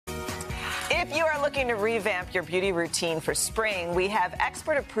If you are looking to revamp your beauty routine for spring, we have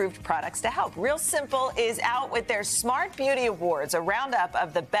expert-approved products to help. Real Simple is out with their Smart Beauty Awards, a roundup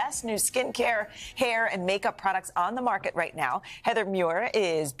of the best new skincare, hair, and makeup products on the market right now. Heather Muir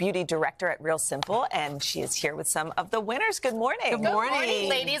is beauty director at Real Simple, and she is here with some of the winners. Good morning. Good morning,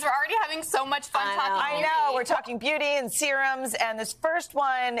 ladies. We're already having so much fun talking beauty. I know. We're talking beauty and serums, and this first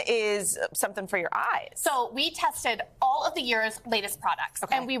one is something for your eyes. So we tested all of the year's latest products,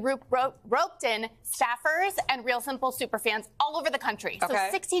 and we roped in staffers and Real Simple superfans all over the country. So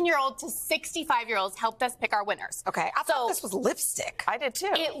 16-year-old to 65-year-olds helped us pick our winners. I thought this was lipstick. I did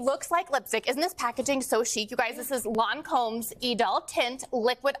too. It looks like lipstick. Isn't this packaging so chic? You guys, this is Lancome's Idol Tint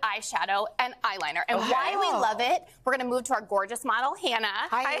Liquid Eyeshadow and Eyeliner. And why we love it, we're going to move to our gorgeous model, Hannah.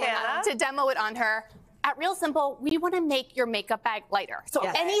 Hi, Hannah. To demo it on her. At Real Simple, we want to make your makeup bag lighter. So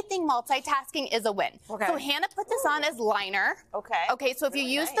anything multitasking is a win. So Hannah put this on as liner. Okay, so if you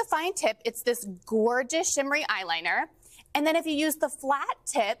use the fine tip, it's this gorgeous shimmery eyeliner. And then if you use the flat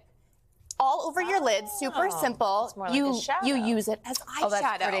tip, all over your lids, super simple, you use it as eyeshadow. Oh,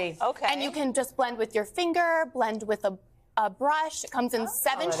 that's pretty. And you can just blend with your finger, blend with a brush. It comes in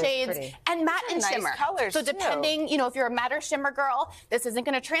 7 shades and matte and shimmer. Colors so depending, you know, if you're a matte or shimmer girl, this isn't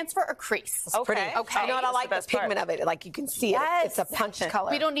going to transfer a crease. It's pretty. You know what I like? The pigment of it. Like you can see it. It's a punch color.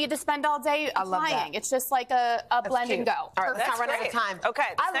 We don't need to spend all day applying. It's just like a blend and go. All right, let's not run out of time.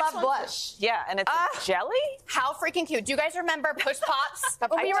 I love blush. Yeah, and it's a jelly? How freaking cute. Do you guys remember Push Pops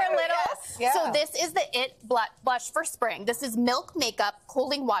when we were little? So this is the It blush for spring. This is Milk Makeup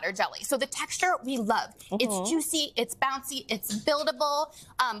Cooling Water Jelly. So the texture we love. It's juicy, it's bouncy, it's buildable.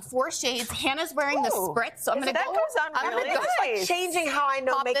 4 shades. Hannah's wearing the spritz, so I'm gonna that go. goes on really nice. Like changing how I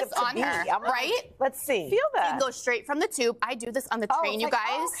know Pop makeup this on to be. her, right? Let's see. Feel that. You can go straight from the tube. I do this on the train, you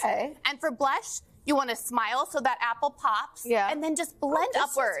guys. And for blush, you want to smile so that apple pops, and then just blend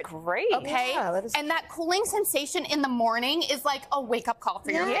upward. Great. Okay. And that cooling sensation in the morning is like a wake-up call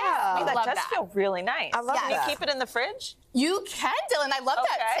for your face. We that love does that. feel really nice. I love Can that. you keep it in the fridge? You can, Dylan. I love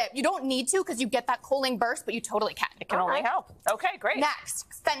that tip. You don't need to because you get that cooling burst, but you totally can. It can only help. Okay, great. Next,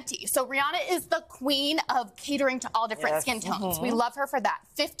 Fenty. So Rihanna is the queen of catering to all different skin tones. We love her for that.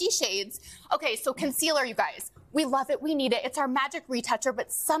 50 shades. Okay, so concealer, you guys. We love it. We need it. It's our magic retoucher,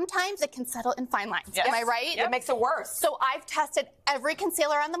 but sometimes it can settle in fine lines. Am I right? It makes it worse. So I've tested every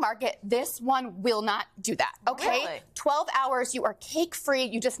concealer on the market. This one will not do that, okay? Really? 12 hours, you are cake-free.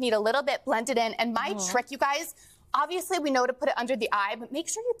 You just need a little bit blended in. And my trick, you guys, obviously we know to put it under the eye, but make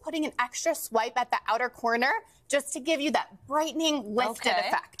sure you're putting an extra swipe at the outer corner just to give you that brightening, lifted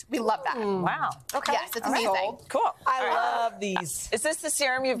effect. We love that. Wow. Okay. Yes, it's amazing. Cool. I love these. Is this the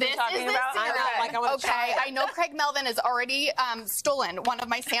serum you've been talking about? Serum. I know Craig Melvin has already stolen one of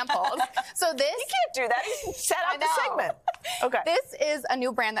my samples. So this... You can't do that. You set up the segment. Okay. This is a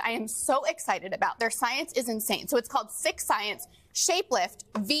new brand that I am so excited about. Their science is insane. So it's called 6 Science Shape Lift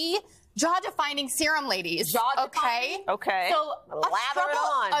V Jaw-defining serum, ladies. Jaw-defining? Okay. So lather it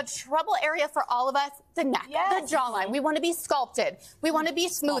on. A trouble area for all of us, the neck, the jawline. We want to be sculpted. We want to be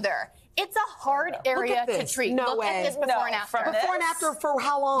smoother. It's a hard area to treat. Look at this before and after. Before and after for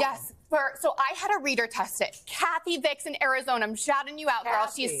how long? Yes. So I had a reader test it. Kathy Vicks in Arizona. I'm shouting you out, girl.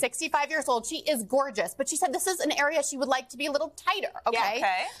 She's 65 years old. She is gorgeous. But she said this is an area she would like to be a little tighter, okay?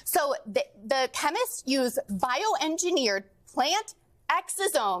 So the chemists use bioengineered plant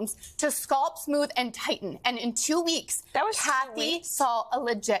exosomes to sculpt, smooth, and tighten. And in 2 weeks, Kathy saw a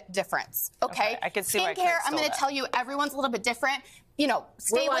legit difference. Okay? I can see why Skincare, I'm going to tell you, everyone's a little bit different. You know,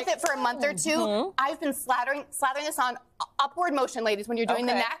 stay with it for a month or two. I've been slathering this on upward motion, ladies, when you're doing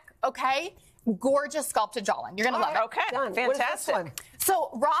the neck, okay? Gorgeous sculpted jawline. You're going to love it. Okay, fantastic. So,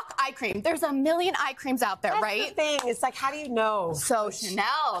 Rock Eye Cream. There's a million eye creams out there, right? That's the thing. It's like, how do you know? So,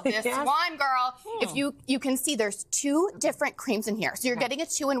 Chanel, this one, girl. If you can see, there's 2 different creams in here. So, you're getting a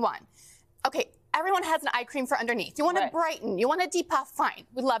 2-in-1. Okay, everyone has an eye cream for underneath. You want to brighten. You want to depuff. Fine.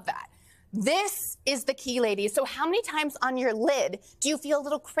 We love that. This is the key, ladies. So how many times on your lid do you feel a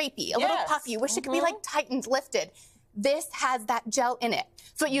little crepey, a little puffy? You wish it could be like tightened, lifted. This has that gel in it.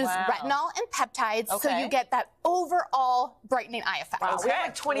 So it uses retinol and peptides, so you get that overall brightening eye effect. Wow, we have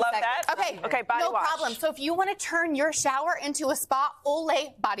like 20 seconds. That. Okay, body wash. No problem. So if you want to turn your shower into a spa,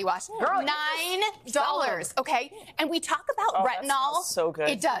 Olay body wash. Girl, $9, okay? And we talk about retinol. That smells so good.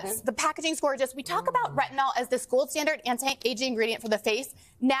 It does. The packaging's gorgeous. We talk about retinol as this gold standard anti-aging ingredient for the face.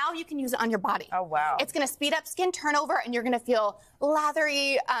 Now you can use it on your body. Oh, wow. It's going to speed up skin turnover, and you're going to feel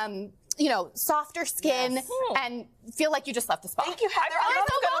lathery, you know, softer skin and feel like you just left the spa. Thank you, Heather. I love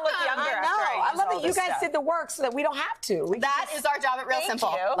it. I love that you guys did the work. so that we don't have to. That is our job at Real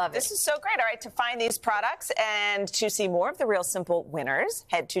Simple. Love it. This is so great. All right, to find these products and to see more of the Real Simple winners,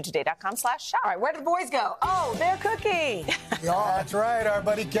 head to today.com/shop. All right, where did the boys go? Oh, they're cooking. Yeah, that's right. Our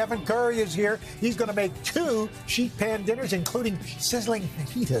buddy Kevin Curry is here. He's going to make 2 sheet pan dinners, including sizzling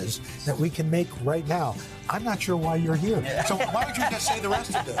fajitas that we can make right now. I'm not sure why you're here. So why don't you just say the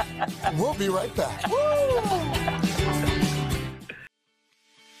rest of it? We'll be right back. Woo!